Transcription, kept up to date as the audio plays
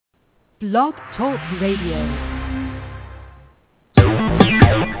Blog Talk Radio.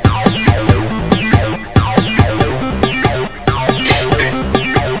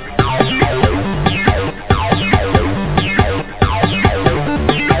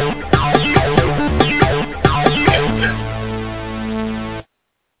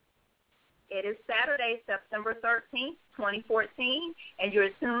 September 13th, 2014, and you're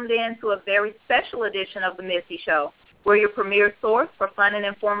tuned in to a very special edition of The Missy Show. We're your premier source for fun and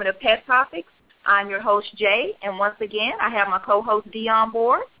informative pet topics. I'm your host, Jay, and once again, I have my co-host, Dee, on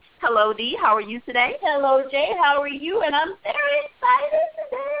board. Hello, Dee. How are you today? Hello, Jay. How are you? And I'm very excited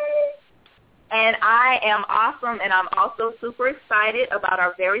today. And I am awesome, and I'm also super excited about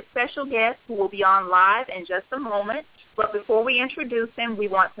our very special guest who will be on live in just a moment. But before we introduce him, we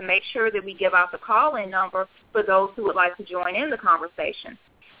want to make sure that we give out the call-in number for those who would like to join in the conversation.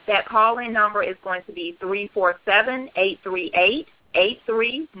 That call-in number is going to be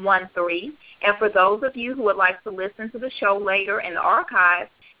 347-838-8313. And for those of you who would like to listen to the show later in the archives,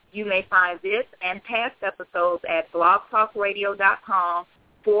 you may find this and past episodes at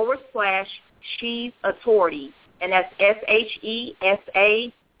blogtalkradio.com/She's Authority. And that's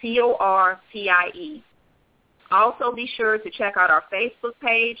SHESATORTIE. Also, be sure to check out our Facebook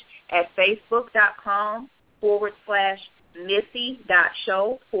page at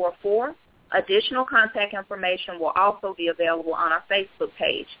facebook.com/Missy.show44. Additional contact information will also be available on our Facebook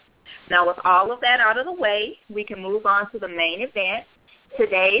page. Now, with all of that out of the way, we can move on to the main event.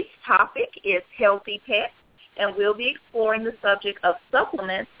 Today's topic is healthy pets, and we'll be exploring the subject of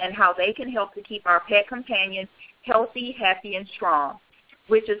supplements and how they can help to keep our pet companions healthy, happy, and strong,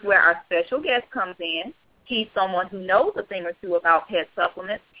 which is where our special guest comes in. He's someone who knows a thing or two about pet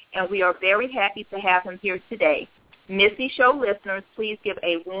supplements, and we are very happy to have him here today. Missy Show listeners, please give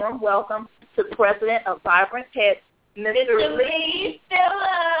a warm welcome to the president of Vibrant Pets, Mr. Lee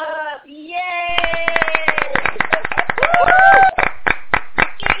Phillips. Yay!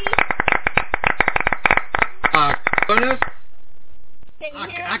 Goodness.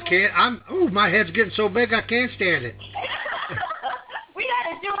 I can't. My head's getting so big I can't stand it. We got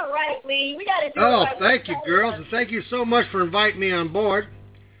to do it right, Lee. We got to do it right. Oh, thank you, girls, and thank you so much for inviting me on board.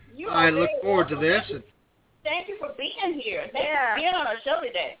 I look forward to this. Thank you for being here. Thank you for being on our show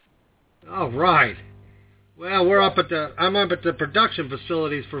today. All right. Well, I'm up at the production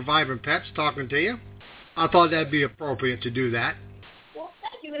facilities for Vibrant Pets talking to you. I thought that'd be appropriate to do that. Well,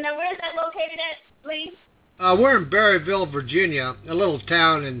 thank you. Now, where is that located at, Lee? We're in Berryville, Virginia, a little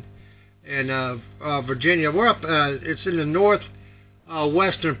town in Virginia. We're up. It's in the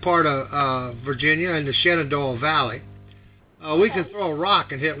northwestern part of Virginia in the Shenandoah Valley. We can throw a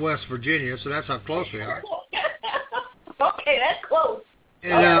rock and hit West Virginia, so that's how close we are. Okay, that's close.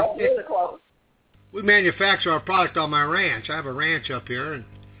 And that's really close. We manufacture our product on my ranch. I have a ranch up here, and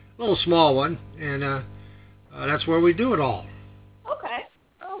a little small one, and that's where we do it all. Okay.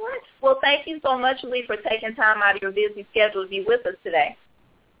 All right. Well, thank you so much, Lee, for taking time out of your busy schedule to be with us today.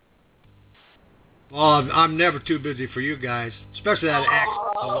 Well, I'm never too busy for you guys, especially that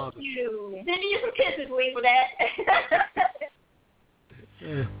accent. I love it. Didn't you some kisses, Lee, for that?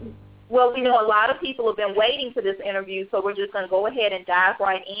 Yeah. Well, we know a lot of people have been waiting for this interview, so we're just going to go ahead and dive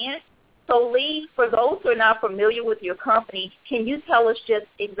right in. So, Lee, for those who are not familiar with your company, can you tell us just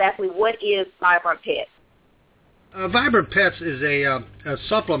exactly what is Vibrant Pets? Vibrant Pets is a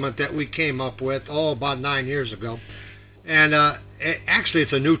supplement that we came up with about 9 years ago, and actually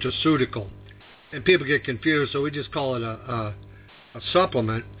it's a nutraceutical, and people get confused, so we just call it a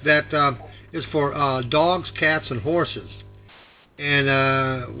supplement that is for dogs, cats, and horses.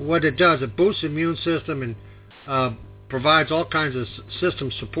 And what it does, it boosts the immune system and provides all kinds of system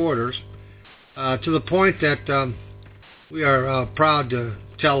supporters to the point that we are proud to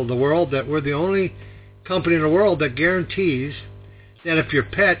tell the world that we're the only company in the world that guarantees that if your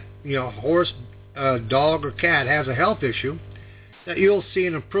pet, horse, dog, or cat has a health issue, that you'll see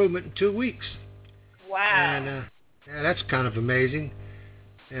an improvement in 2 weeks. Wow. And that's kind of amazing.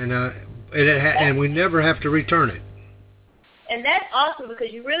 And we never have to return it. And that's awesome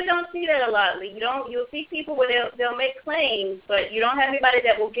because you really don't see that a lot, Lee. You'll see people where they'll make claims, but you don't have anybody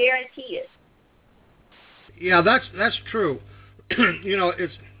that will guarantee it. Yeah, that's true.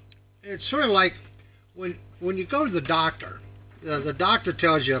 It's sort of like when you go to the doctor. The doctor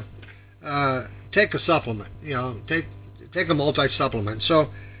tells you take a supplement. Take a multi-supplement. So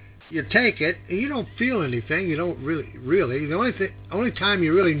you take it and you don't feel anything. You don't really. The only time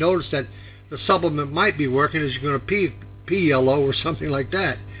you really notice that the supplement might be working is you're going to pee yellow or something like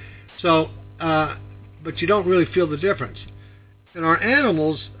that. So, but you don't really feel the difference. And our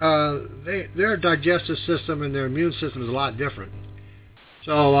animals, their digestive system and their immune system is a lot different.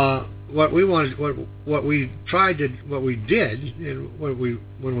 So what we wanted, what we tried to, what we did, and when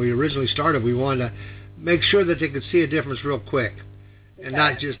we originally started, we wanted to make sure that they could see a difference real quick, and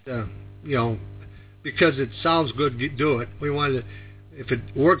not just because it sounds good, do it. We wanted to, if it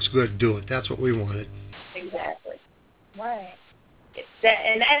works good, do it. That's what we wanted. Exactly. Right.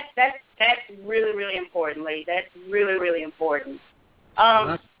 That's really, really important, Lee. That's really, really important.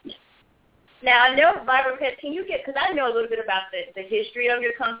 Now, I know, Vibrant Pets, can you because I know a little bit about the history of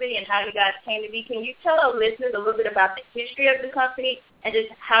your company and how you guys came to be. Can you tell our listeners a little bit about the history of the company and just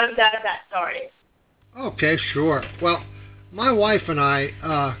how you guys got started? Okay, sure. Well, my wife and I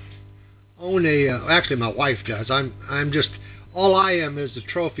own actually my wife does. I'm just, all I am is the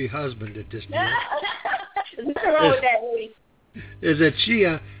trophy husband at this point. Nothing wrong with that, Lee. Is that she,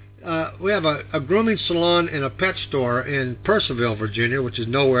 we have a grooming salon and a pet store in Purcellville, Virginia, which is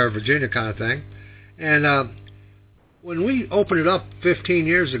nowhere, Virginia kind of thing. And when we opened it up 15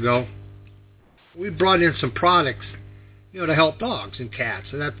 years ago, we brought in some products, to help dogs and cats,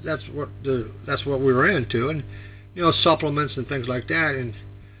 and that's what we were into, and supplements and things like that. And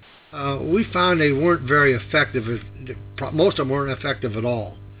we found they weren't very effective. Most of them weren't effective at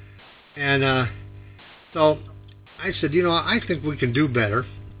all. And so I said, I think we can do better.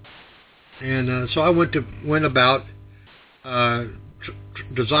 And so I went about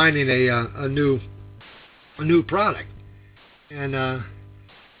designing a new product, and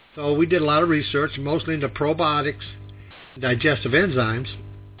so we did a lot of research, mostly into probiotics, digestive enzymes,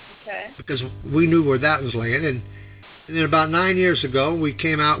 because we knew where that was laying. And then about 9 years ago, we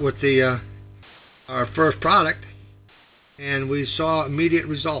came out with our first product, and we saw immediate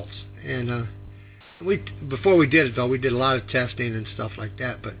results. And before we did it, though, we did a lot of testing and stuff like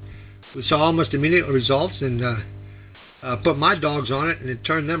that, but we saw almost immediate results, and put my dogs on it, and it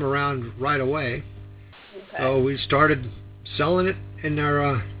turned them around right away. Okay. So we started selling it in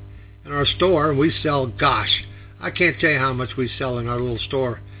our store. We sell, gosh, I can't tell you how much we sell in our little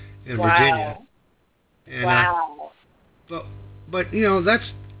store in Virginia. And, wow. But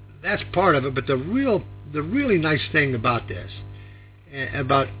that's part of it. But the really nice thing about this,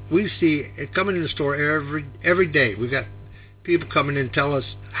 we see it coming in the store every day. We got people coming in and tell us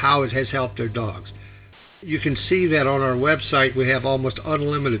how it has helped their dogs. You can see that on our website. We have almost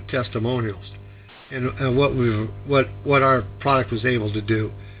unlimited testimonials, and what our product was able to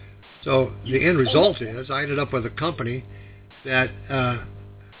do. So the end result is I ended up with a company that I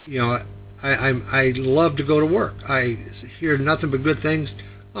love to go to work. I hear nothing but good things,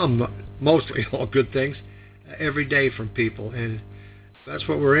 mostly all good things, every day from people, and that's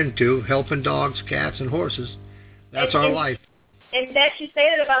what we're into: helping dogs, cats, and horses. That's our life. And that you say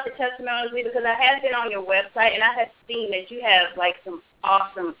that about the testimonials, because I have been on your website, and I have seen that you have some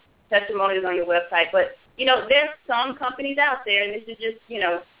awesome testimonials on your website. But there's some companies out there, and this is just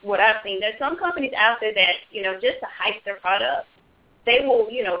what I've seen. There's some companies out there that just to hype their product, they will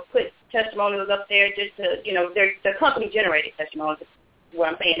put testimonials up there just to they're company generated testimonials. Is what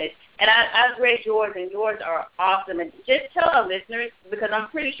I'm saying is, and I've read yours, and yours are awesome. And just tell our listeners, because I'm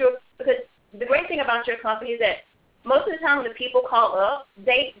pretty sure, because the great thing about your company is that most of the time when the people call up,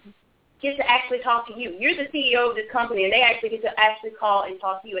 they get to actually talk to you. You're the CEO of this company, and they actually get to actually call and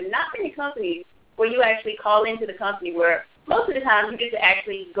talk to you. And not many companies where you actually call into the company, where most of the time you get to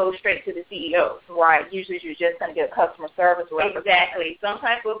actually go straight to the CEO. Right. Usually you're just going to get customer service. Exactly. Some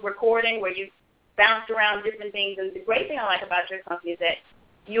type of recording where you bounce around different things. And the great thing I like about your company is that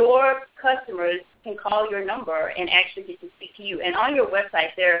your customers can call your number and actually get to speak to you. And on your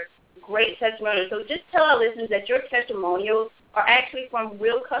website, there are great testimonials. So just tell our listeners that your testimonials are actually from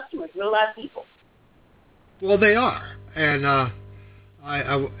real customers, real live people. Well, they are, and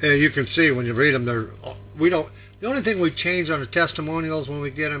you can see when you read them. The only thing we change on the testimonials when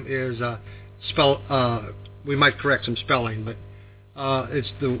we get them is we might correct some spelling, but it's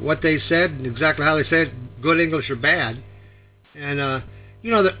what they said and exactly how they said it, good English or bad. And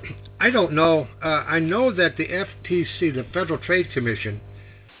I don't know. I know that the FTC, the Federal Trade Commission,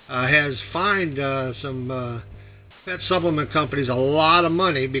 has fined some pet supplement companies a lot of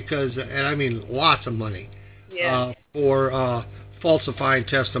money because, and I mean lots of money, for falsifying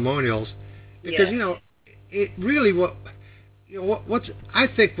testimonials. Because it really I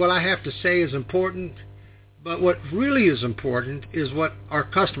think what I have to say is important, but what really is important is what our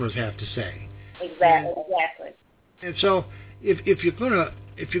customers have to say. Exactly. And so if you're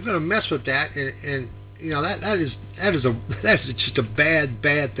gonna mess with that, and that is just a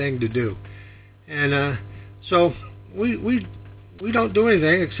bad thing to do. And so we don't do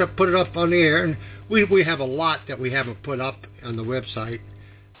anything except put it up on the air, and we have a lot that we haven't put up on the website.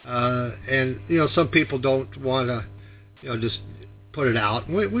 And some people don't want to just put it out.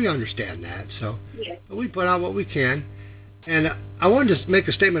 We understand that, so Yeah. we put out what we can. And I wanted to make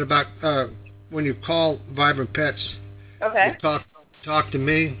a statement about when you call Vibrant Pets. Okay. You talk to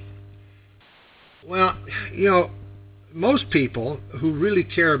me. Well, most people who really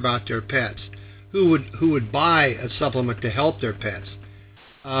care about their pets, who would buy a supplement to help their pets,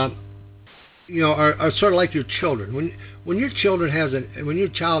 are sort of like your children. When your child has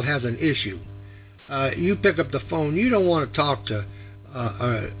an issue, you pick up the phone. You don't want to talk to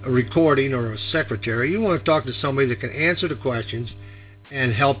a recording or a secretary. You want to talk to somebody that can answer the questions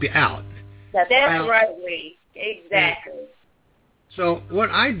and help you out. That's right, Lee. Exactly. So what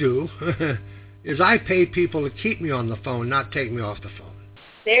I do is I pay people to keep me on the phone, not take me off the phone.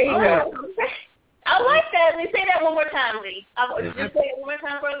 There you go. I like that. Let me say that one more time, Lee. Just say it one more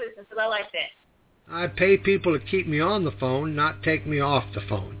time for our listeners, because I like that. I pay people to keep me on the phone, not take me off the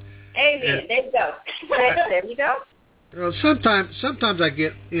phone. Amen. There you go. There you go. Sometimes I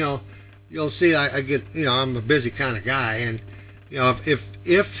get, you'll see I get, I'm a busy kind of guy, and if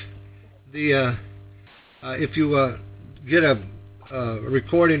you get a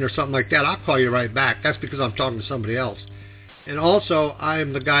recording or something like that, I'll call you right back. That's because I'm talking to somebody else. And also, I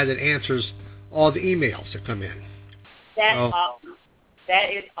am the guy that answers all the emails that come in. That's awesome. That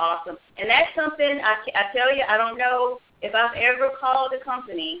is awesome. And that's something, I tell you, I don't know if I've ever called a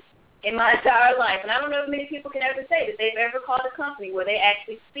company in my entire life, and I don't know if many people can ever say that they've ever called a company where they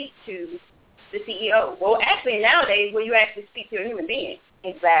actually speak to the CEO. Well, actually, nowadays, where you actually speak to a human being.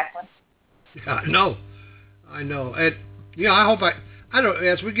 Exactly. Yeah, I know. And, I hope I don't.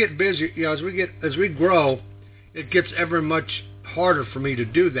 As we get busy, as we grow, it gets ever much harder for me to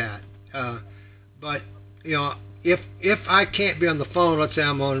do that. But if I can't be on the phone, let's say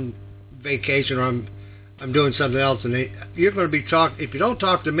I'm on vacation or I'm doing something else, and you're going to be if you don't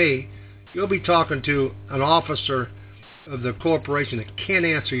talk to me, you'll be talking to an officer of the corporation that can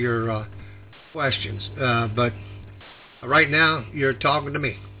answer your questions. But right now, you're talking to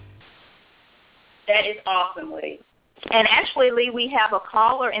me. That is awesome, Lee. And actually, Lee, we have a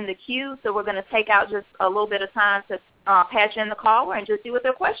caller in the queue, so we're going to take out just a little bit of time to patch in the caller and just see what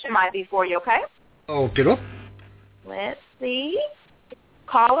their question might be for you, okay? Okay. Let's see.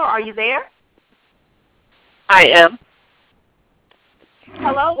 Caller, are you there? I am.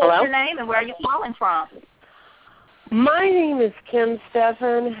 Hello, what's your name and where are you calling from? My name is Kim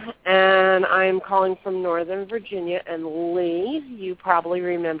Stephan, and I'm calling from Northern Virginia. And Lee, you probably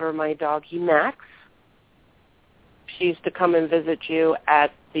remember my doggy Max. She used to come and visit you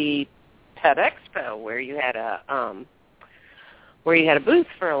at the Pet Expo where you had a booth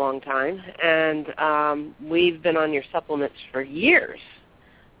for a long time, and we've been on your supplements for years.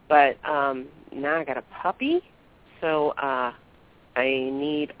 But now I got a puppy, so I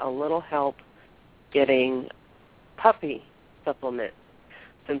need a little help getting puppy supplement.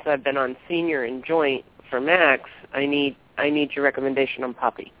 Since I've been on senior and joint for Max, I need your recommendation on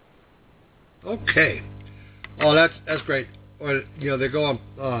puppy. Okay. Oh, that's great. Well, they go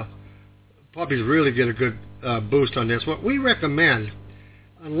on. Puppies really get a good boost on this. What we recommend,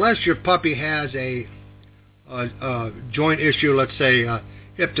 unless your puppy has a joint issue, let's say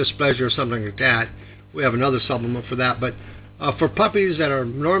hip dysplasia or something like that, we have another supplement for that. But for puppies that are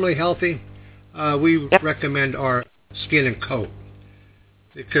normally healthy, we recommend our Skin and Coat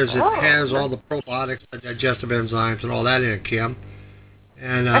because it has all the probiotics, the digestive enzymes, and all that in it, Kim.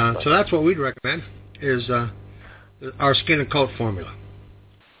 And so that's what we'd recommend is our Skin and Coat formula.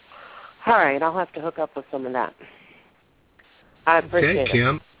 All right, I'll have to hook up with some of that. I appreciate it. Okay,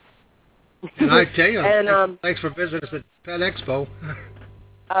 Kim. And I tell you, and, thanks for visiting us at Pet Expo.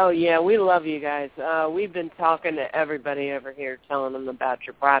 Oh, yeah, we love you guys. We've been talking to everybody over here, telling them about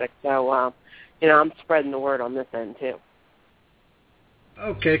your product. So, I'm spreading the word on this end, too.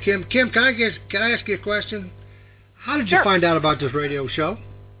 Okay, Kim. Kim, can I ask you a question? How did you find out about this radio show?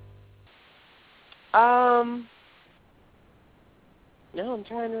 No, I'm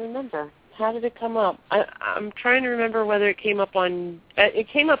trying to remember. How did it come up? I'm trying to remember whether it came up on. It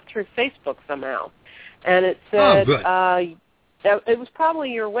came up through Facebook somehow, and it said. Oh, good. It was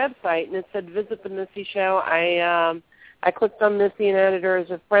probably your website, and it said visit the Missy Show. I clicked on Missy and added her as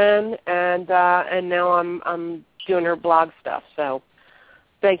a friend, and now I'm doing her blog stuff. So,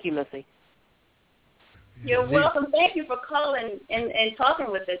 thank you, Missy. You're welcome. Thank you for calling and talking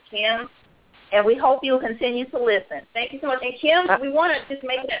with us, Kim. And we hope you'll continue to listen. Thank you so much. And Kim, we want to just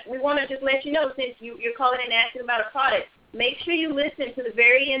let you know, since you're calling and asking about a product, make sure you listen to the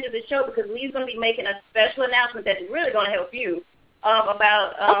very end of the show because Lee's going to be making a special announcement that's really going to help you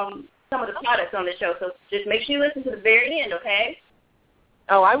about some of the products on the show. So just make sure you listen to the very end, okay?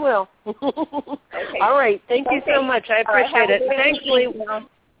 Oh, I will. Okay. All right. Thank you so much. I appreciate it. Thanks, Lee.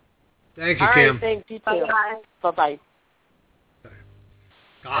 Thank you, All Kim. right. Thanks. You too. Bye-bye. Bye-bye.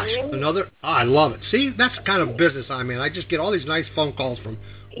 Gosh, I love it. See, that's the kind of business I'm in. I just get all these nice phone calls from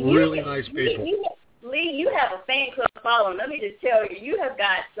really nice people. Lee, you have a fan club following. Let me just tell you, you have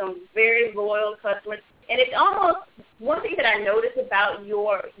got some very loyal customers. And it's almost one thing that I notice about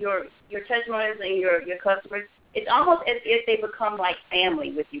your testimonials and your customers. It's almost as if they become like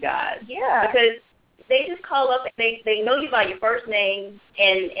family with you guys. Yeah. Because they just call up and they know you by your first name,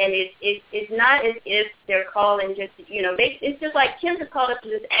 and it's not as if they're calling just it's just like Kim just called up to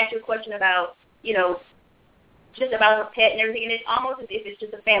just ask you a question about just about her pet and everything, and it's almost as if it's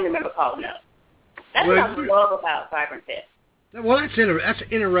just a family member calling up. That's what I love about Vibrant Pet. Well, that's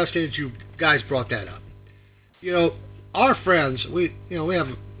interesting that you guys brought that up. Our friends, we have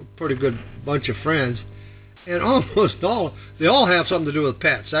a pretty good bunch of friends, and they all have something to do with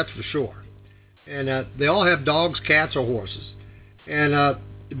pets. That's for sure. And they all have dogs, cats, or horses. And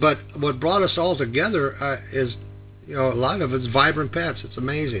but what brought us all together is, a lot of it's Vibrant Pets. It's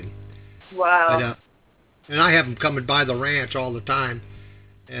amazing. Wow. And I have them coming by the ranch all the time.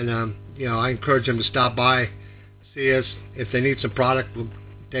 And, I encourage them to stop by, see us. If they need some product, we'll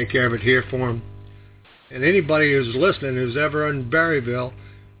take care of it here for them. And anybody who's listening who's ever in Berryville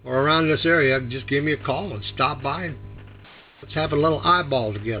or around this area, just give me a call and stop by and let's have a little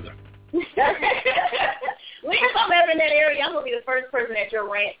eyeball together. Lee, if I'm ever in that area, I'm going to be the first person at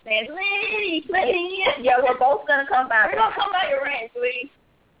your ranch saying, Lee. Yeah, we're both going to come by. We're going to come by your ranch, Lee.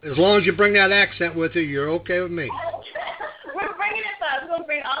 As long as you bring that accent with you, you're okay with me. We're bringing it up. We're going to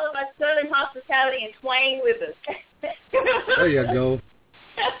bring all of our Southern hospitality and twang with us. There you go.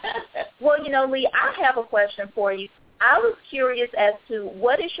 Well, Lee, I have a question for you. I was curious as to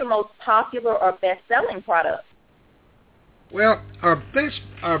what is your most popular or best-selling product? Well, our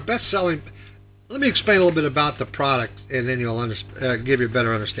best-selling. Let me explain a little bit about the product, and then you'll give you a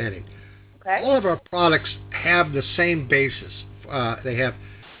better understanding. Okay. All of our products have the same basis. They have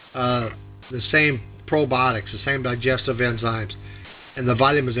the same probiotics, the same digestive enzymes, and the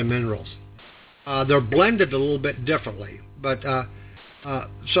vitamins and minerals. They're blended a little bit differently, but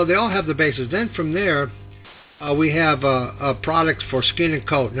so they all have the basis. Then from there, we have products for skin and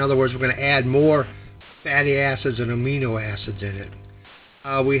coat. In other words, we're going to add more fatty acids and amino acids in it.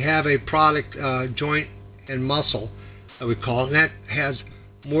 We have a product, joint and muscle, that we call it, and that has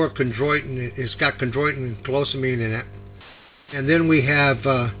more chondroitin. It's got chondroitin and glucosamine in it. And then we have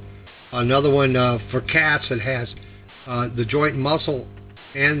another one for cats that has the joint and muscle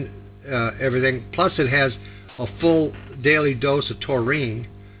and everything. Plus, it has a full daily dose of taurine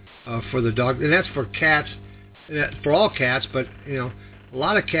for the dog, and that's for cats, for all cats. But a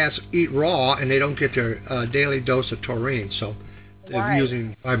lot of cats eat raw and they don't get their daily dose of taurine. So, right.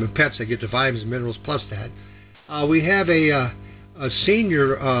 Using Vibrant Pets, they get the vitamins and minerals plus that. We have a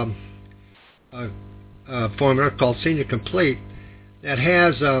senior formula called Senior Complete that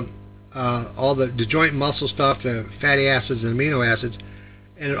has all the joint muscle stuff, the fatty acids and amino acids,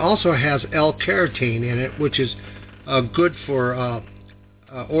 and it also has L-carotene in it, which is good for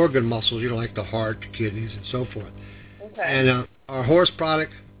organ muscles, like the heart, kidneys, and so forth. Okay. And our horse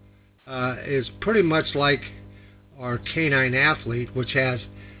product is pretty much like our canine athlete, which has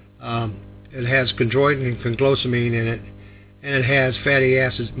it has chondroitin and glucosamine in it, and it has fatty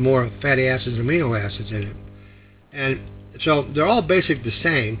acids, more fatty acids and amino acids in it. And so they're all basically the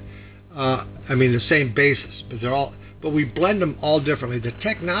same. The same basis, but we blend them all differently. The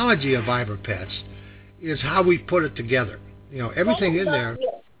technology of Vibrant Pets is how we put it together. Everything in there.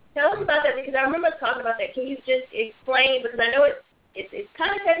 Tell us about that, because I remember talking about that. Can you just explain? Because I know it's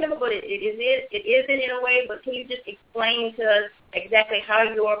kind of technical, but it isn't in a way. But can you just explain to us exactly how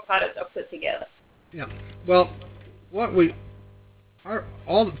your products are put together? Yeah. Well, the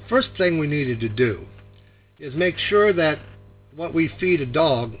first thing we needed to do is make sure that what we feed a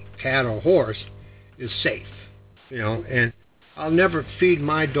dog, cat, or horse is safe. And I'll never feed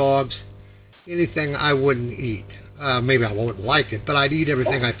my dogs anything I wouldn't eat. Maybe I wouldn't like it, but I'd eat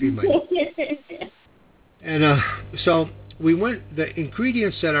everything I feed my dog. And so the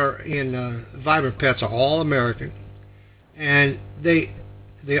ingredients that are in Vibrant Pets are all American, and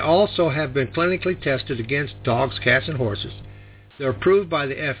they also have been clinically tested against dogs, cats, and horses. They're approved by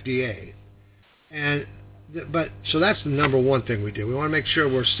the FDA, so that's the number one thing we do. We want to make sure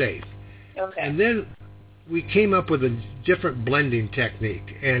we're safe. Okay. And then we came up with a different blending technique.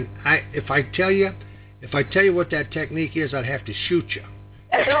 And if I tell you what that technique is, I'd have to shoot you.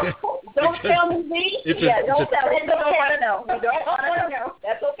 Don't tell me, Z. Don't tell me. We don't want to know. We don't want to know.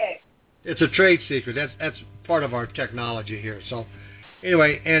 That's okay. It's a trade secret. That's part of our technology here. So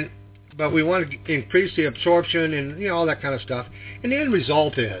Anyway, but we want to increase the absorption and all that kind of stuff. And the end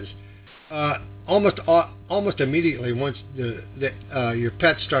result is almost immediately once your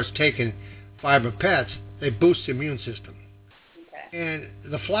pet starts taking Vibrant Pets, they boost the immune system. Okay.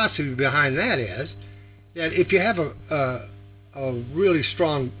 And the philosophy behind that is that if you have a really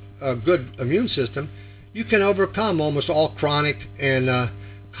strong, good immune system, you can overcome almost all chronic and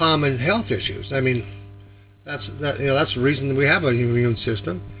common health issues. I mean, that's the reason we have an immune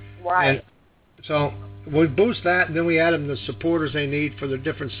system. Right. And so we boost that, and then we add them the supporters they need for their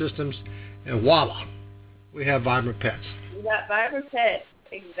different systems, and voila, we have Vibrant Pets. You got Vibrant Pets,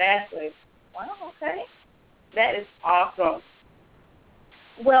 exactly. Wow, okay. That is awesome.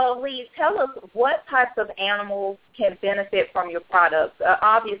 Well, Lee, tell us what types of animals can benefit from your products.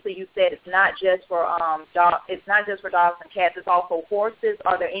 Obviously, you said it's not just for it's not just for dogs and cats. It's also horses.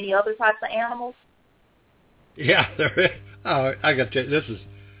 Are there any other types of animals? Yeah, there is. Oh, I got to. This is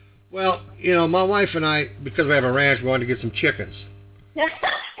well, my wife and I, because we have a ranch, we wanted to get some chickens,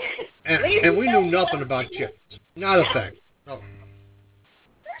 and we knew nothing about chickens, not a thing. No.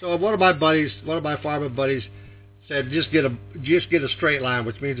 So one of my farmer buddies said, just get a straight line,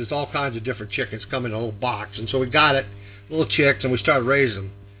 which means it's all kinds of different chickens come in a little box. And so we got it, little chicks, and we started raising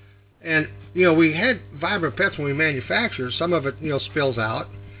them. And, we had Vibrant Pets when we manufactured. Some of it, spills out.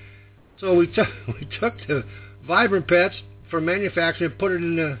 So we took the Vibrant Pets for manufacturing and put it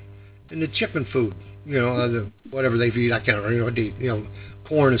in the chicken food, whatever they eat. I can't remember,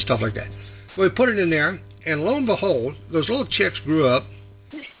 corn and stuff like that. So we put it in there, and lo and behold, those little chicks grew up,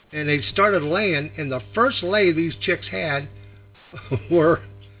 and they started laying, and the first lay these chicks had were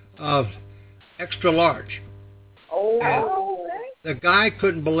extra large. Oh, the guy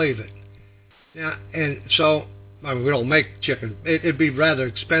couldn't believe it. Yeah, and so we don't make chicken. It'd be rather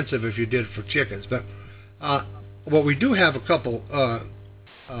expensive if you did it for chickens. But what we do have a couple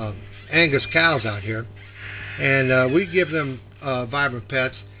Angus cows out here, and we give them Vibrant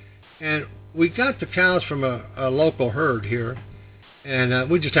Pets, and we got the cows from a local herd here. And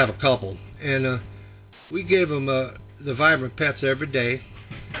we just have a couple. And we give them the Vibrant Pets every day.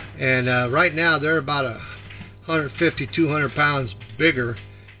 And right now they're about 150, 200 pounds bigger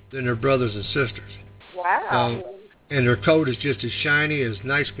than their brothers and sisters. Wow. And their coat is just as shiny as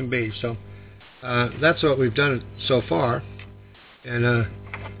nice can be. So that's what we've done so far. And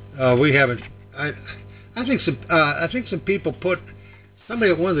we haven't. I think some people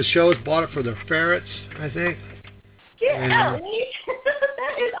somebody at one of the shows bought it for their ferrets, I think. Yeah,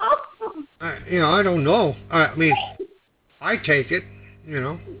 that is awesome. I don't know. I mean, I take it.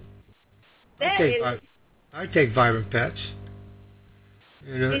 I take Vibrant Pets.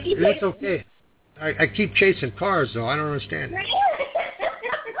 That's okay. I keep chasing cars, though. I don't understand it.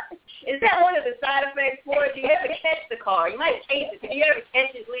 Is that one of the side effects for it? Do you ever catch the car? You might chase it. Do you ever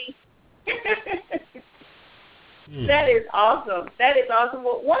catch it, Lee? That is awesome. That is awesome.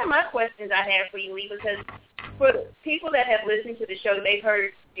 Well, one of my questions I have for you, Lee, because for the people that have listened to the show, they've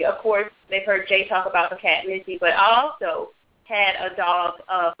heard Jay talk about the cat Missy, but I also had a dog,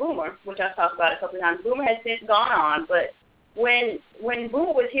 Boomer, which I've talked about a couple of times. Boomer has since gone on, but when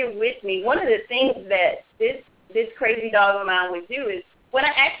Boomer was here with me, one of the things that this crazy dog of mine would do is when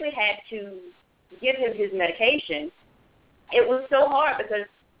I actually had to give him his medication, it was so hard because,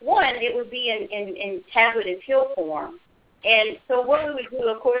 one, it would be in tablet and pill form. And so what we would do,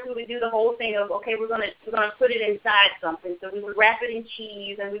 of course, we would do the whole thing of, okay, we're gonna put it inside something. So we would wrap it in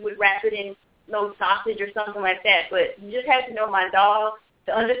cheese and we would wrap it in sausage or something like that. But you just have to know my dog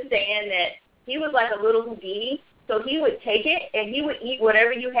to understand that he was like a little Houdini. So he would take it and he would eat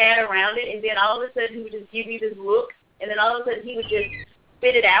whatever you had around it, and then all of a sudden he would just give you this look, and then all of a sudden he would just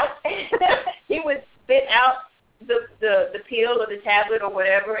spit it out. He would spit out the pill or the tablet or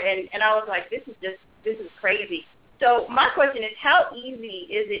whatever, and I was like, this is crazy. So my question is, how easy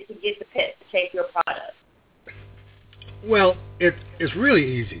is it to get the pet to take your product? Well, it's really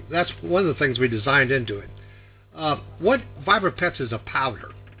easy. That's one of the things we designed into it. What Vibrant Pets is a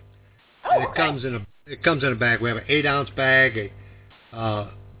powder. And okay. It comes in a bag. We have an 8-ounce bag,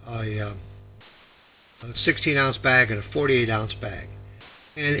 a 16-ounce bag, and a 48-ounce bag.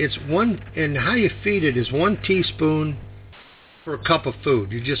 And how you feed it is 1 teaspoon for a cup of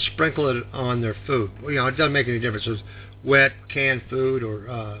food. You just sprinkle it on their food. It doesn't make any difference if it's wet, canned food,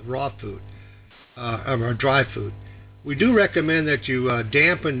 or raw food, or dry food. We do recommend that you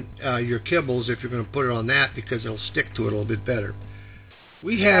dampen your kibbles if you're going to put it on that, because it'll stick to it a little bit better.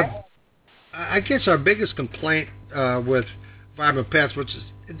 We have, I guess our biggest complaint with Vibrant Pets, which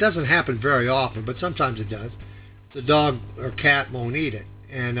it doesn't happen very often, but sometimes it does, the dog or cat won't eat it.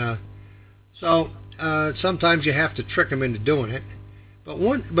 And so sometimes you have to trick them into doing it. But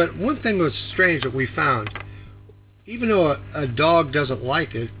one thing was strange that we found, even though a dog doesn't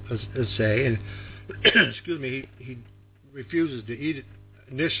like it, let's say, and excuse me, he refuses to eat it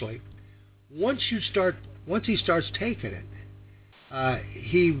initially. Once he starts taking it,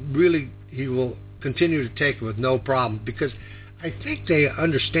 he will continue to take it with no problem, because I think they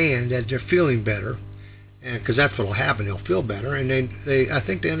understand that they're feeling better, and because that's what will happen, they'll feel better, and I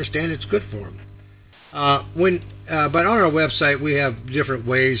think they understand it's good for them. But on our website we have different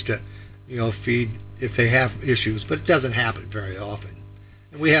ways to, feed if they have issues, but it doesn't happen very often.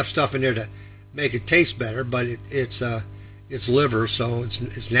 And we have stuff in there to make it taste better, but it's liver, so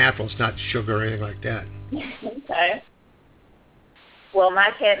it's natural. It's not sugar or anything like that. Okay. Well,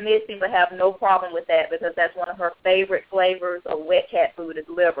 my cat Missy would have no problem with that, because that's one of her favorite flavors of wet cat food is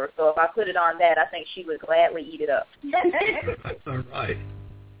liver. So if I put it on that, I think she would gladly eat it up. All right.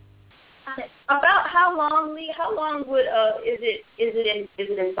 About how long, Lee? How long would is it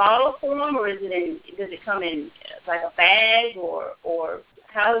in bottle form, or does it come in like a bag, or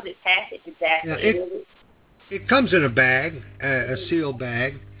how is it packaged exactly? Yeah, it comes in a bag, a sealed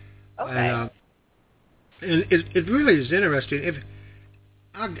bag. Okay. And it really is interesting.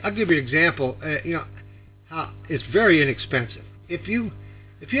 I'll give you an example. How it's very inexpensive. If you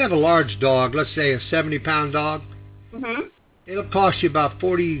have a large dog, let's say a 70-pound dog, Mm-hmm. it'll cost you about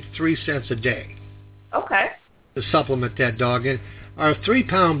 43 cents a day. Okay. To supplement that dog. And our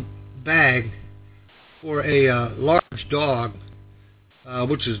 3-pound bag for a large dog,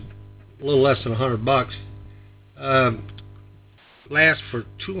 which is a little less than $100, lasts for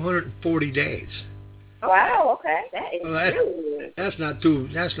 240 days. Wow. Okay. That is good.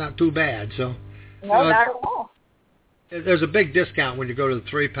 That's not too bad. So. No, not at all. There's a big discount when you go to the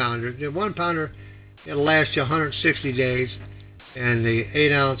 3-pounder. The 1-pounder, it'll last you 160 days, and the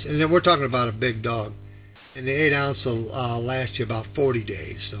 8-ounce, and then we're talking about a big dog, and the 8-ounce will last you about 40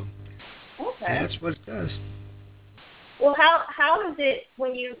 days. So that's what it does. Well, how is it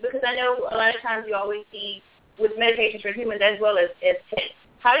when because I know a lot of times you always see with medications for humans as well as pets,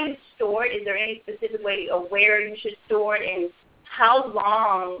 how do you store it? Is there any specific way of where you should store it, and how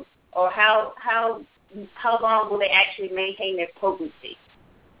long or how long will they actually maintain their potency?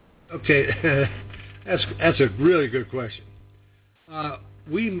 Okay, that's a really good question.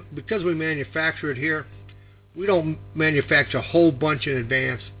 Because we manufacture it here, we don't manufacture a whole bunch in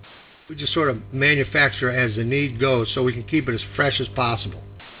advance. We just sort of manufacture as the need goes, so we can keep it as fresh as possible.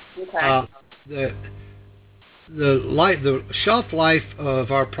 Okay. The shelf life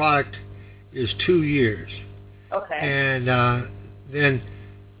of our product is 2 years. Okay. And then,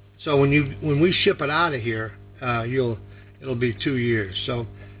 so when we ship it out of here, it'll be 2 years. So,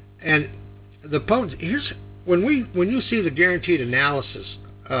 and the potency when you see the guaranteed analysis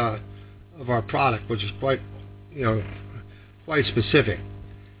of our product, which is quite specific,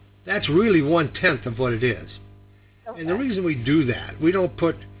 that's really 1/10 of what it is. Okay. And the reason we do that, we don't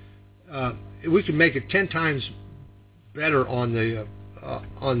put, we can make it 10 times better on the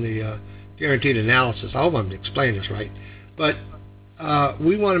guaranteed analysis. I hope I'm explaining this right, but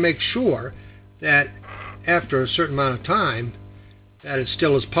we want to make sure that after a certain amount of time that it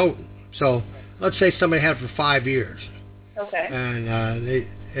still is potent. So let's say somebody had it for 5 years. Okay.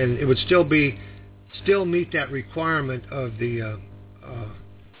 And it would still meet that requirement of the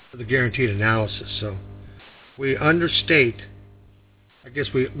guaranteed analysis. So we understate. I guess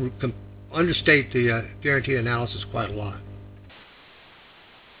we understate the guaranteed analysis quite a lot.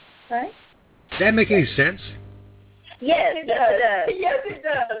 Okay. Does that make any sense? Yes, it does. Yes, it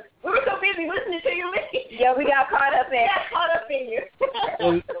does. We were so busy listening to you, Lee. Yeah, we got caught up in you.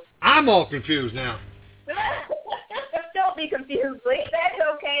 Well, I'm all confused now. Don't be confused, Lee. That's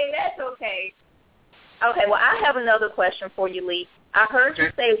okay. Okay, well, I have another question for you, Lee. I heard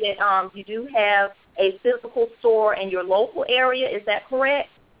you say that you do have a physical store in your local area. Is that correct?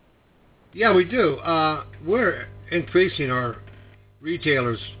 Yeah, we do. We're increasing our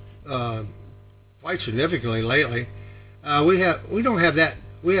retailers quite significantly lately. We don't have that.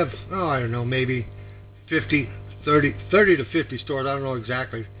 We have, I don't know, maybe 30 to 50 stores. I don't know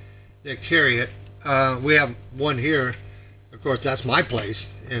exactly that carry it. We have one here. Of course, that's my place.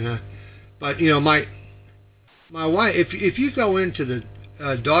 And but my wife. If you go into the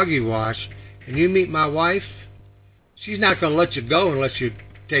doggy wash and you meet my wife, she's not going to let you go unless you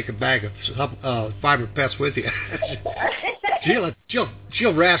take a bag of Fiber Pets with you.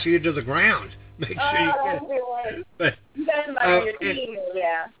 she'll wrestle you to the ground. Make sure you get it. But your team,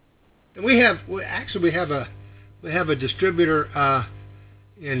 yeah. And we have a distributor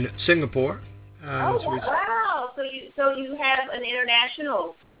in Singapore. Wow! So you have an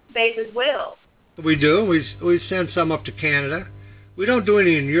international base as well. We do. We send some up to Canada. We don't do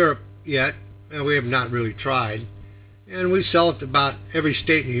any in Europe yet, and we have not really tried. And we sell it about every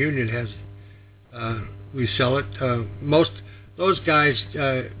state in the union has. We sell it. Most those guys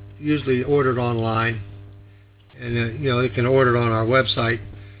usually order it online, and they can order it on our website,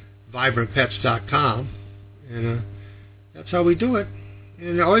 vibrantpets.com, and that's how we do it.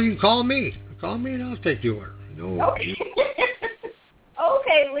 Or you can call me. Call me, and I'll take the order. No. Okay.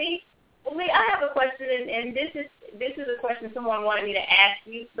 Okay, Lee. Lee, I have a question, and this is a question someone wanted me to ask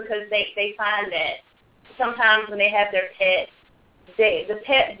you because they find that sometimes when they have their pet, the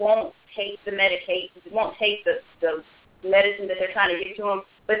pet won't take the medication, won't take the medicine that they're trying to give to them,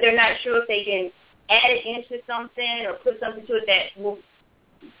 but they're not sure if they can add it into something or put something to it that will,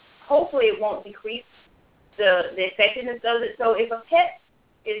 hopefully it won't decrease the effectiveness of it. So if a pet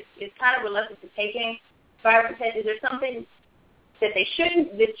is kind of reluctant to taking Vibrant Pets, is there something that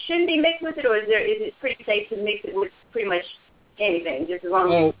shouldn't be mixed with it, or is it pretty safe to mix it with pretty much anything, just as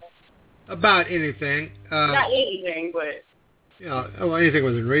long as about anything. Not anything, but anything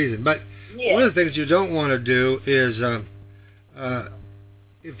within reason. But one of the things you don't want to do is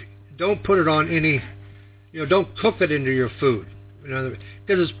don't put it on any, don't cook it into your food.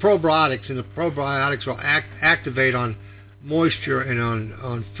 Because it's probiotics, and the probiotics will activate on moisture and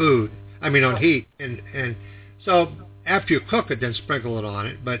on food. On heat, and so after you cook it, then sprinkle it on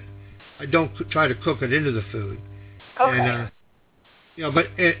it. But I don't try to cook it into the food. Okay. And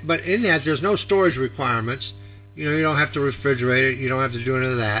but in that, there's no storage requirements. You don't have to refrigerate it. You don't have to do any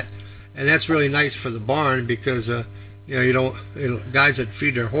of that. And that's really nice for the barn because you don't guys that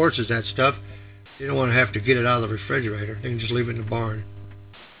feed their horses that stuff, they don't want to have to get it out of the refrigerator. They can just leave it in the barn.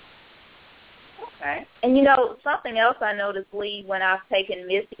 Okay. And something else I noticed, Lee, when I've taken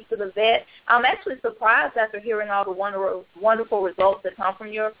Missy to the vet, I'm actually surprised after hearing all the wonderful results that come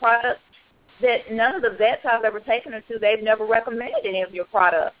from your products that none of the vets I've ever taken her to, they've never recommended any of your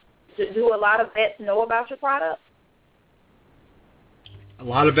products. Do a lot of vets know about your product? A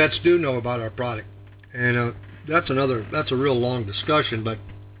lot of vets do know about our product, and that's a real long discussion, but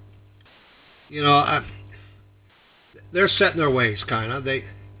they're set in their ways, kind of. This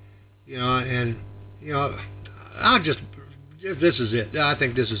is it. I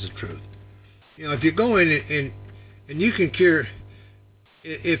think this is the truth. If you go in and you can cure,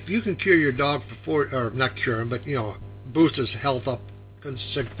 if you can cure your dog or not cure him, but boost his health up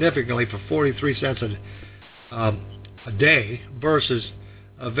significantly for 43 cents a day versus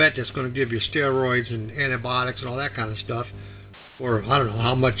a vet that's going to give you steroids and antibiotics and all that kind of stuff for I don't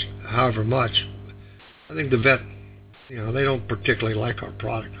know however much. I think the vet, they don't particularly like our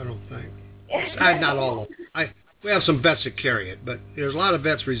product. I don't think. Not all of them. We have some vets that carry it, but there's a lot of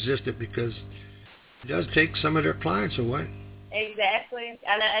vets resist it because it does take some of their clients away. Exactly,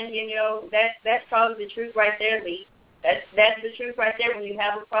 and that's probably the truth right there, Lee. That's the truth right there. When you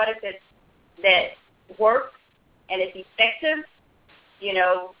have a product that works and it's effective,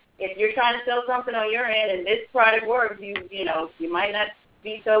 if you're trying to sell something on your end and this product works, you might not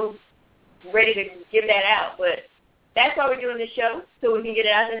be so ready to give that out, but that's why we're doing this show, so we can get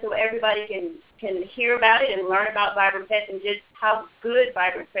it out there so everybody can hear about it and learn about Vibrant Pets and just how good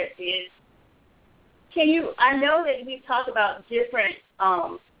Vibrant Pets is. I know that we've talked about different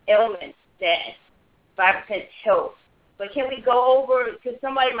elements that Vibrant Pets help, but can we go over, because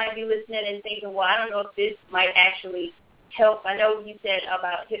somebody might be listening and thinking, well, I don't know if this might actually help. I know you said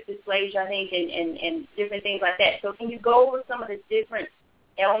about hip dysplasia, I think, and different things like that. So can you go over some of the different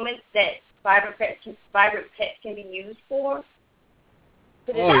elements that Vibrant Pets can be used for?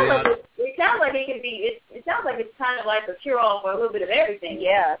 It sounds like it can be. It sounds like it's kind of like a cure-all for a little bit of everything.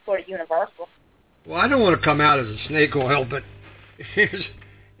 Yeah, it's sort of universal. Well, I don't want to come out as a snake oil, but Vibrant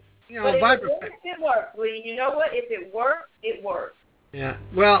Pets. If it works, well, you know what? If it works, it works. Yeah.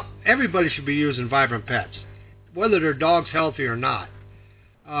 Well, everybody should be using Vibrant Pets, whether their dog's healthy or not,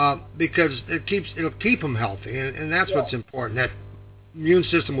 because it'll keep them healthy, and that's what's important. That immune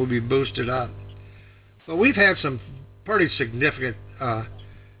system will be boosted up. But we've had some pretty significant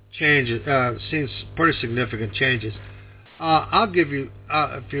changes. Seen pretty significant changes. I'll give you,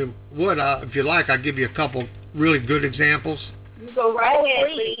 if you like, I'll give you a couple really good examples. You go right ahead,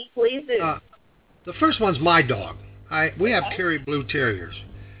 please do. The first one's my dog. We have Kerry Blue Terriers.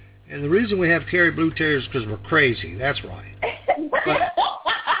 And the reason we have Kerry Blue Terriers is because we're crazy. That's right.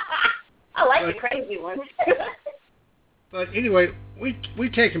 I like the crazy ones. But anyway, we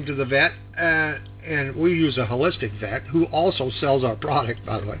take him to the vet, and we use a holistic vet who also sells our product,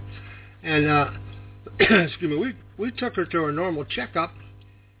 by the way. And excuse me, we took her to her normal checkup,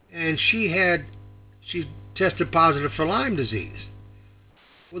 and she tested positive for Lyme disease.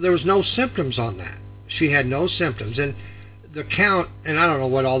 Well, there was no symptoms on that. She had no symptoms, and the count, and I don't know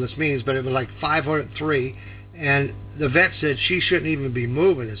what all this means, but it was like 503, and the vet said she shouldn't even be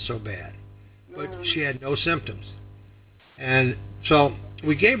moving, it's so bad. But she had no symptoms. And so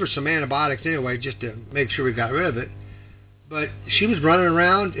we gave her some antibiotics anyway just to make sure we got rid of it. But she was running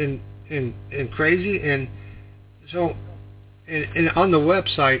around and crazy, and so and on the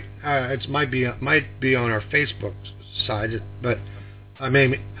website, it might be on our Facebook side, but I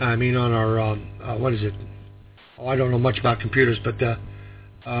mean on our what is it? Oh, I don't know much about computers, but the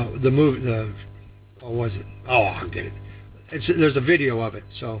movie, what was it? Oh, I get it. There's a video of it.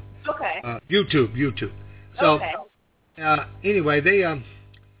 So okay. YouTube. So okay. Anyway,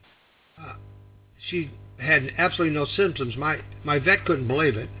 she had absolutely no symptoms. My vet couldn't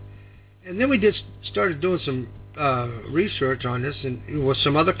believe it, and then we just started doing some research on this and with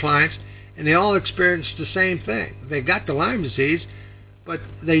some other clients, and they all experienced the same thing. They got the Lyme disease, but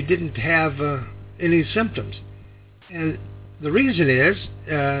they didn't have any symptoms. And the reason is,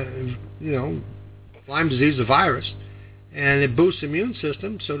 Lyme disease is a virus, and it boosts the immune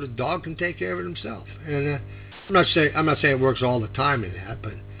system so the dog can take care of it himself. And I'm not saying it works all the time in that,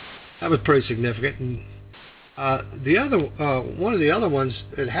 but that was pretty significant. And one of the other ones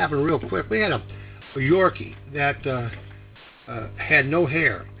that happened real quick, we had a Yorkie that had no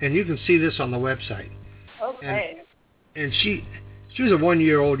hair, and you can see this on the website. Okay. And she was a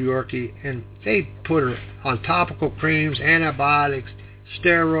 1-year-old Yorkie, and they put her on topical creams, antibiotics,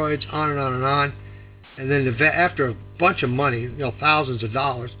 steroids, on and on and on. And then the vet, after a bunch of money, thousands of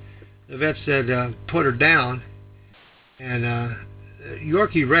dollars, the vet said, put her down. And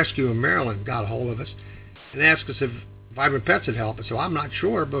Yorkie Rescue in Maryland got a hold of us and asked us if Vibrant Pets would help us. So I'm not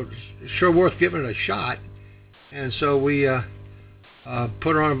sure, but it's sure worth giving it a shot. And so we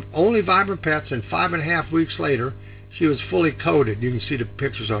put her on only Vibrant Pets, and 5.5 weeks later, she was fully coated. You can see the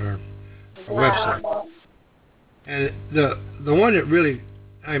pictures on our website. And the one that really,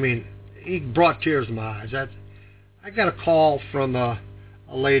 he brought tears to my eyes. I got a call from a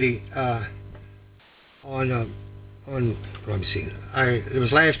lady on let me see. It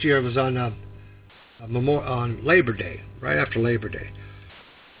was last year. It was on Labor Day, right after Labor Day.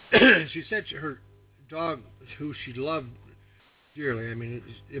 She said her dog, who she loved dearly,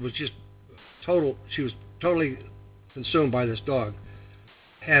 it was just total. She was totally consumed by this dog.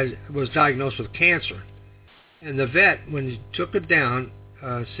 Was diagnosed with cancer, and the vet, when he took it down,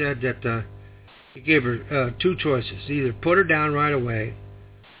 said that he gave her 2 choices: either put her down right away,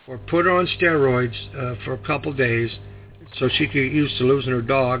 or put her on steroids for a couple days, so she could get used to losing her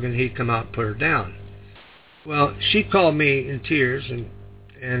dog, and he'd come out and put her down. Well, she called me in tears,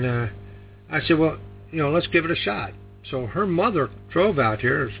 and I said, well, let's give it a shot. So her mother drove out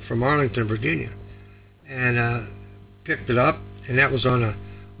here from Arlington, Virginia, and picked it up, and that was on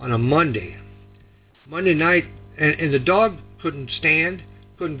a Monday night, and the dog couldn't stand,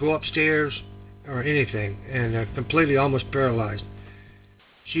 couldn't go upstairs or anything, and completely almost paralyzed.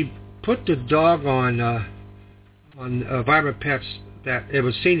 She put the dog on Vibrant Pets, that it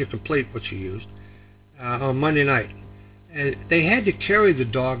was Senior Complete, what she used, on Monday night. And they had to carry the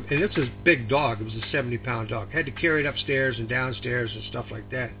dog, and it's a big dog, it was a 70-pound dog, had to carry it upstairs and downstairs and stuff like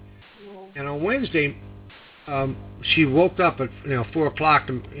that. And on Wednesday, she woke up at 4 o'clock,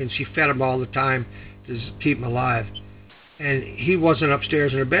 and she fed him all the time to keep him alive. And he wasn't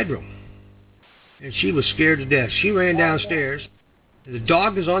upstairs in her bedroom. And she was scared to death. She ran downstairs, and the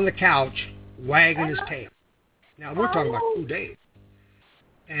dog is on the couch wagging his tail. Now, we're talking about 2 days.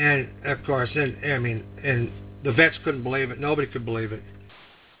 And, of course, and the vets couldn't believe it. Nobody could believe it.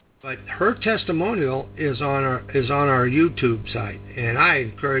 But her testimonial is on our YouTube site, and I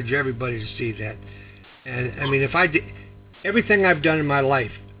encourage everybody to see that. And, if I did everything I've done in my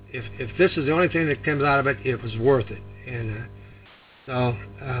life, if this is the only thing that comes out of it, it was worth it. And so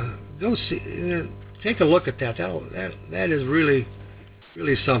go see, take a look at that. That is really,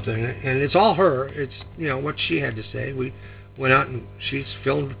 really something. And it's all her. It's what she had to say. We went out and she's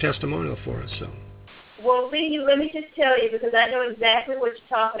filmed a testimonial for us. So. Well, Lee, let me just tell you, because I know exactly what you're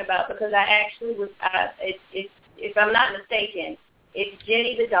talking about, because I actually was, if I'm not mistaken, it's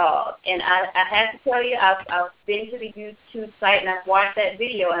Jenny the dog. And I have to tell you, I've been to the YouTube site and I've watched that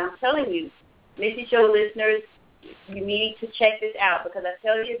video, and I'm telling you, Missy Show listeners, you need to check this out, because I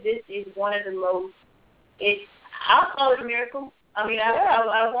tell you, this is one of the most, I'll call it a miracle.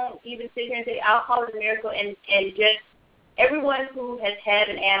 I won't even sit here and say I'll call it a miracle, and just everyone who has had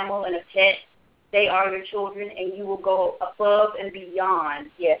an animal and a pet, they are your children, and you will go above and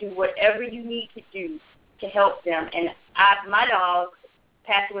beyond to do whatever you need to do to help them. And my dog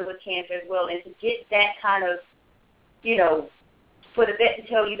passed away with cancer as well, and to get that kind of, for the vet to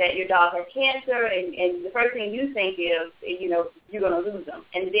tell you that your dog has cancer, and the first thing you think is, you're going to lose them.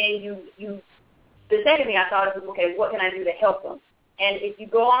 And then the second thing I thought of was, okay, what can I do to help them? And if you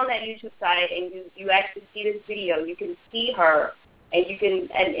go on that YouTube site and you actually see this video, you can see her, and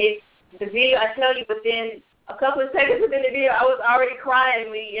the video, I tell you, within a couple of seconds within the video, I was already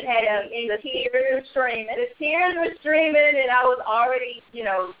crying. The tears were streaming. The tears were streaming, and I was already,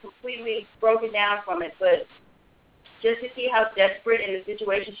 completely broken down from it. But just to see how desperate in the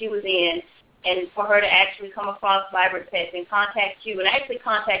situation she was in, and for her to actually come across Vibrant Pets and contact you, and actually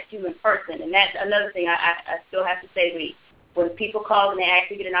contact you in person. And that's another thing I still have to say, when people call and they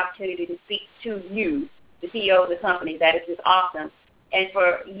actually get an opportunity to speak to you, the CEO of the company, that is just awesome. And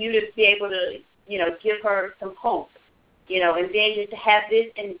for you to be able to, give her some hope, and then just to have this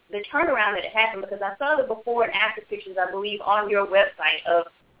and the turnaround that it happened, because I saw the before and after pictures, I believe, on your website of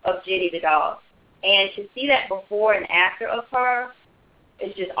Jenny the dog. And to see that before and after of her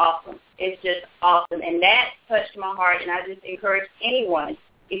is just awesome. It's just awesome. And that touched my heart, and I just encourage anyone,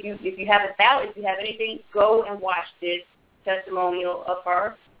 if you have a doubt, if you have anything, go and watch this testimonial of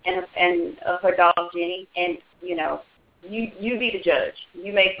her and of her dog, Jenny, and, you be the judge.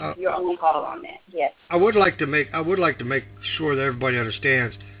 You make your own call on that. Yes. I would like to make sure that everybody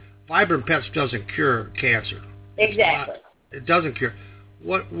understands, Vibrant Pets doesn't cure cancer. Exactly. It doesn't cure.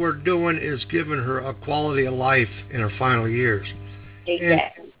 What we're doing is giving her a quality of life in her final years.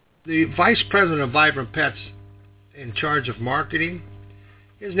 Exactly. And the vice president of Vibrant Pets in charge of marketing,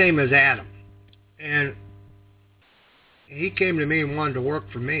 his name is Adam. And he came to me and wanted to work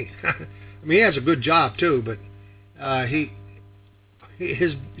for me. I mean, he has a good job too, but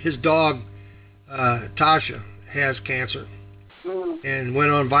his dog Tasha has cancer and went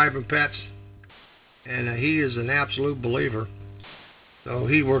on Vibrant Pets, and he is an absolute believer. So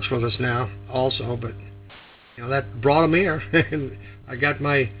he works with us now also, but that brought him here. And I got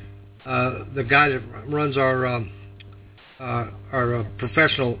my the guy that runs our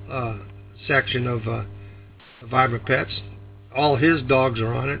professional section of Vibrant Pets. All his dogs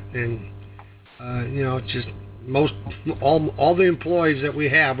are on it, and just all the employees that we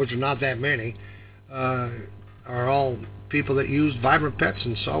have, which are not that many, are all people that used Vibrant Pets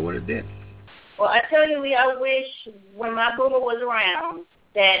and saw what it did. Well, I tell you, Lee, I wish when my boomer was around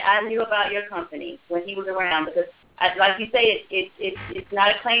that I knew about your company when he was around, because, like you say, it's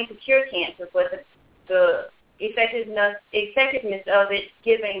not a claim to cure cancer, but the effectiveness of it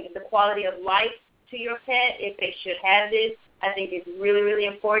giving the quality of life to your pet, if they should have this, I think it's really, really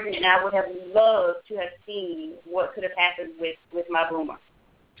important, and I would have loved to have seen what could have happened with my boomer.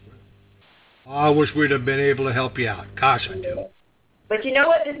 I wish we'd have been able to help you out. Gosh, I do. But you know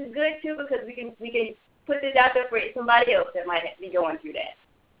what? This is good, too, because we can put this out there for somebody else that might be going through that.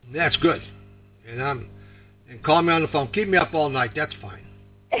 That's good. And call me on the phone. Keep me up all night. That's fine.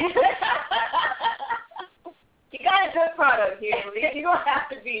 You got a good product here. You're going to have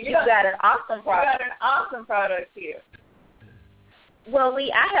to be. You got an awesome product. You got an awesome product here. Well,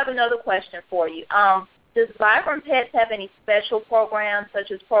 Lee, I have another question for you. Does Vibrant Pets have any special programs,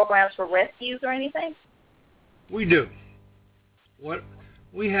 such as programs for rescues or anything? We do. What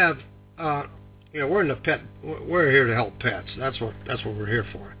we have, we're in the pet. We're here to help pets. That's what we're here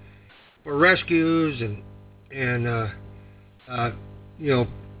for. For rescues and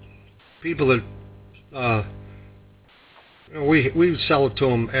people that we sell it to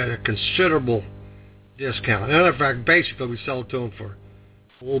them at a considerable discount. As a matter of fact, basically we sell it to them for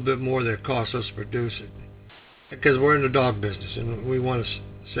a little bit more than it costs us to produce it, because we're in the dog business and we want to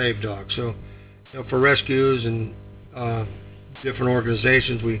save dogs. So, for rescues and different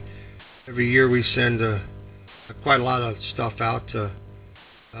organizations, every year we send quite a lot of stuff out to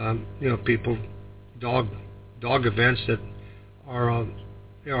people, dog events that are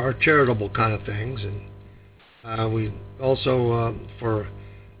charitable kind of things, and we also for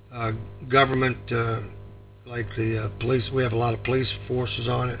government, like the police, we have a lot of police forces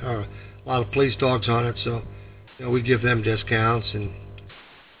on it, or a lot of police dogs on it, so we give them discounts and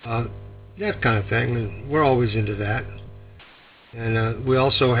that kind of thing, and we're always into that. And we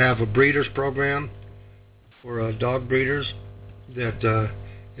also have a breeders program for dog breeders that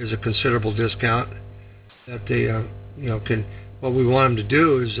is a considerable discount that they can. What we want them to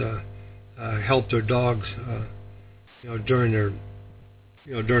do is help their dogs during their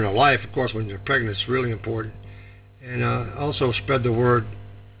during their life. Of course, when they're pregnant, it's really important, and also spread the word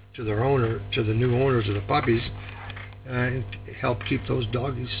to their owner, to the new owners of the puppies, and help keep those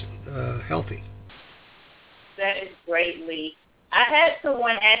doggies healthy. That is great, Lee. I had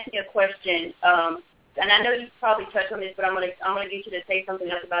someone ask me a question, and I know you probably touched on this, but I'm gonna get you to say something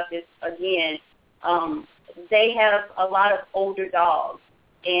else about this again. they have a lot of older dogs.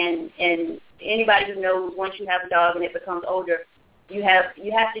 And anybody who knows, once you have a dog and it becomes older, you have to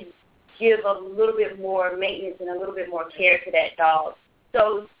give a little bit more maintenance and a little bit more care to that dog.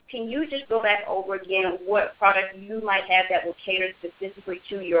 So can you just go back over again what product you might have that will cater specifically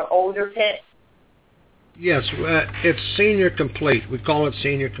to your older pet? Yes, it's Senior Complete. We call it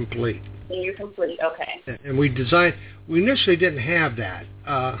Senior Complete. Senior Complete, okay. And we initially didn't have that,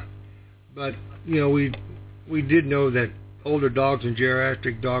 but we did know that older dogs and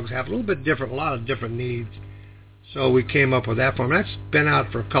geriatric dogs have a lot of different needs. So we came up with that for them. That's been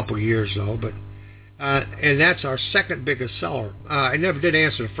out for a couple of years, though, but and that's our second biggest seller. I never did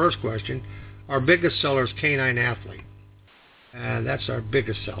answer the first question. Our biggest seller is Canine Athlete, and that's our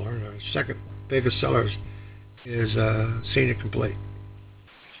biggest seller. Our second biggest seller is Senior Complete.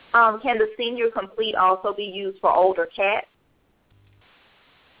 Can the Senior Complete also be used for older cats?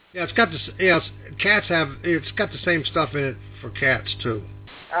 Yeah, it's got the same stuff in it for cats too.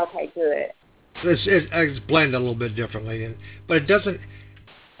 Okay, good. It's blended a little bit differently, but it doesn't.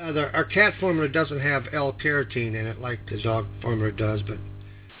 Our cat formula doesn't have L-carotene in it like the dog formula does, but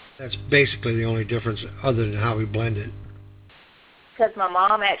that's basically the only difference other than how we blend it. Because my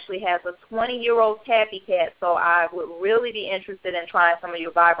mom actually has a 20-year-old tabby cat, so I would really be interested in trying some of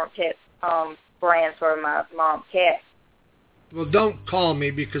your Vibrant Pet brands for my mom's cat. Well, don't call me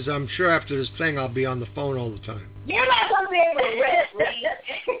because I'm sure after this thing I'll be on the phone all the time. You're not going to be able to rest, Lee.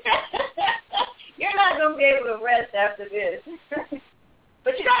 You're not going to be able to rest after this.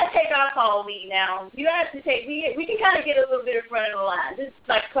 But you got to take our call, Lee, now. You have to take, we can kind of get a little bit in front of the line. Just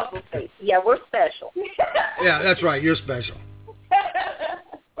like a couple of things. Yeah, we're special. Yeah, that's right. You're special.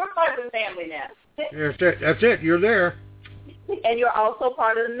 We're part of the family now. Yeah, that's it. You're there. And you're also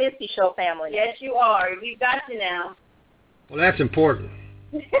part of the Missy Show family. Yes, you are. We've got you now. Well, that's important.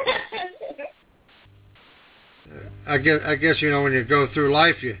 I guess when you go through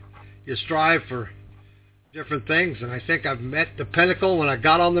life, you strive for different things, and I think I've met the pinnacle when I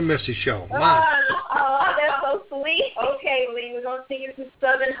got on the Missy Show. Oh, that's so sweet. Okay, Lee, we're gonna sing you some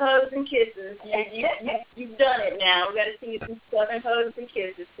Southern hugs and kisses. You've done it now. We got to sing you some Southern hugs and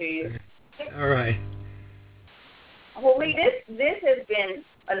kisses to you. All right. Well, Lee, this has been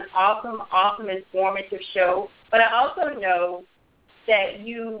an awesome, informative show. But I also know that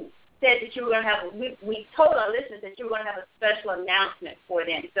you said that you were going to have, we told our listeners that you were going to have a special announcement for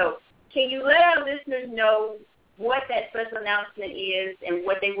them. So can you let our listeners know what that special announcement is and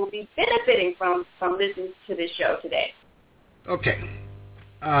what they will be benefiting from listening to this show today? Okay.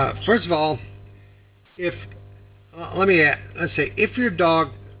 First of all, let's say if your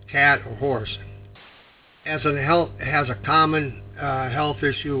dog, cat, or horse has a common health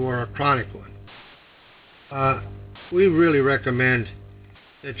issue or a chronic one, we really recommend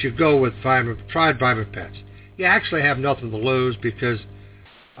that you go with try Vibrant Pets. You actually have nothing to lose because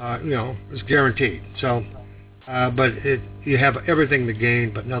it's guaranteed. So, but you have everything to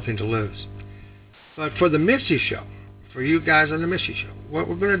gain but nothing to lose. But for the Missy Show, for you guys on the Missy Show, what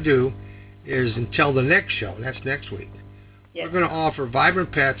we're going to do is until the next show, that's next week, we're going to offer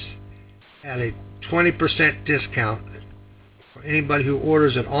Vibrant Pets at a 20% discount for anybody who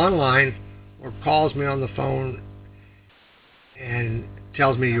orders it online or calls me on the phone and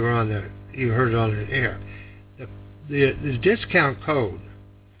tells me you heard it on the air. The discount code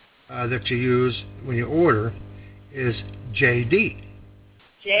that you use when you order is JD.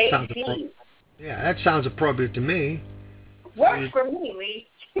 JD. Yeah, that sounds appropriate to me. Works for me, Lee.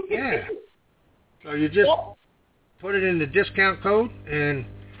 Yeah. So you just put it in the discount code and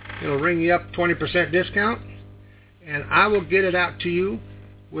it'll ring you up 20% discount, and I will get it out to you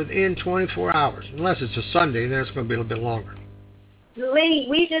within 24 hours. Unless it's a Sunday, then it's going to be a little bit longer. Lee,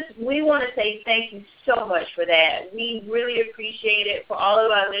 we want to say thank you so much for that. We really appreciate it for all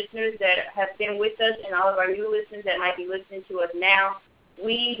of our listeners that have been with us and all of our new listeners that might be listening to us now.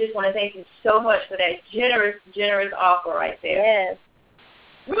 We just want to thank you so much for that generous offer right there. Yes.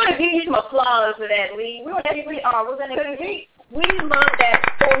 We're going to give you some applause for that, Lee. We love that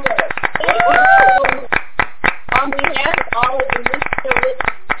so much. On behalf of all of the listeners.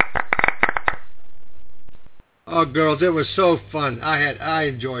 Oh, girls, it was so fun. I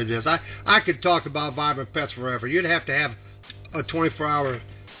enjoyed this. I could talk about Vibrant Pets forever. You'd have to have a 24-hour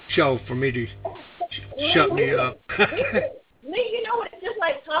show for me to shut me up. Lee, you know what? It's just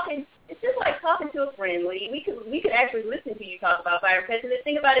like talking to a friend, Lee. We could actually listen to you talk about Vibrant Pets. And the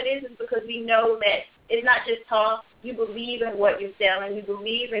thing about it is because we know that it's not just talk. You believe in what you're selling. You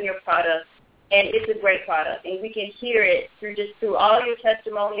believe in your product, and it's a great product. And we can hear it through all your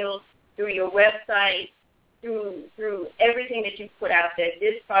testimonials, through your website, through everything that you've put out there,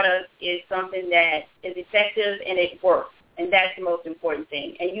 this product is something that is effective and it works, and that's the most important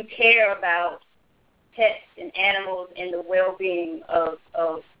thing. And you care about pets and animals and the well-being of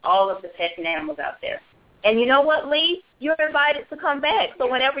all of the pets and animals out there. And you know what, Lee? You're invited to come back. So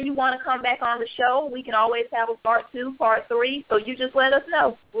whenever you want to come back on the show, we can always have a part 2, part 3. So you just let us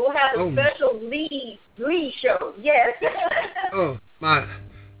know. We'll have a special Lee show. Yes.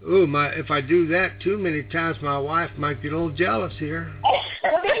 If I do that too many times, my wife might get a little jealous here.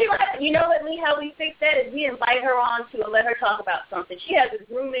 Well, you know what, Lee, how we fix that is we invite her on to let her talk about something. She has a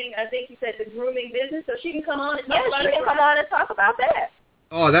grooming, I think you said the grooming business, so she can come on and talk about it. She can come on and talk about that.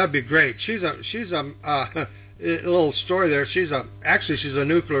 Oh, that'd be great. She's a little story there. She's a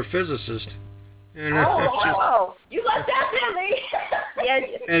nuclear physicist. And, you like that, Lee? Yes.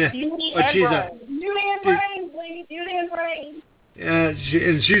 Beauty and brains, Lee. Beauty and brains. Yeah,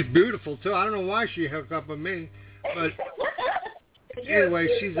 she's beautiful too. I don't know why she hooked up with me, but anyway,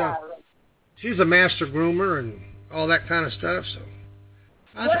 she's a master groomer and all that kind of stuff. So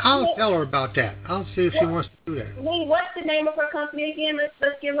I'll tell her about that. I'll see if she wants to do that. Lee, what's the name of her company again?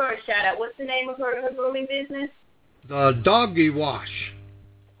 Let's give her a shout out. What's the name of her grooming business? The Doggy Wash.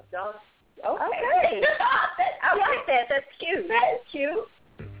 Okay. I like that. That's cute. That is cute.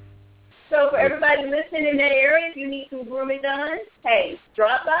 So for everybody listening in that area, if you need some grooming done, hey,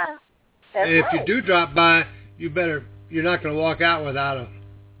 drop by. If you do drop by, you're not going to walk out without a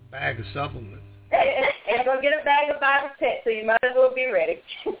bag of supplements. And go get a bag of Viber Pets, so you might as well be ready.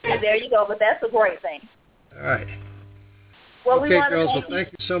 There you go, but that's a great thing. All right. Well, okay, girls, thank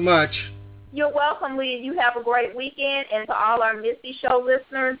you so much. You're welcome, Lee. You have a great weekend. And to all our Misty Show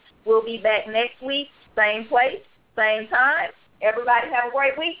listeners, we'll be back next week, same place, same time. Everybody have a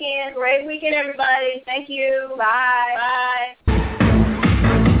great weekend. Great weekend, everybody. Thank you. Bye. Bye.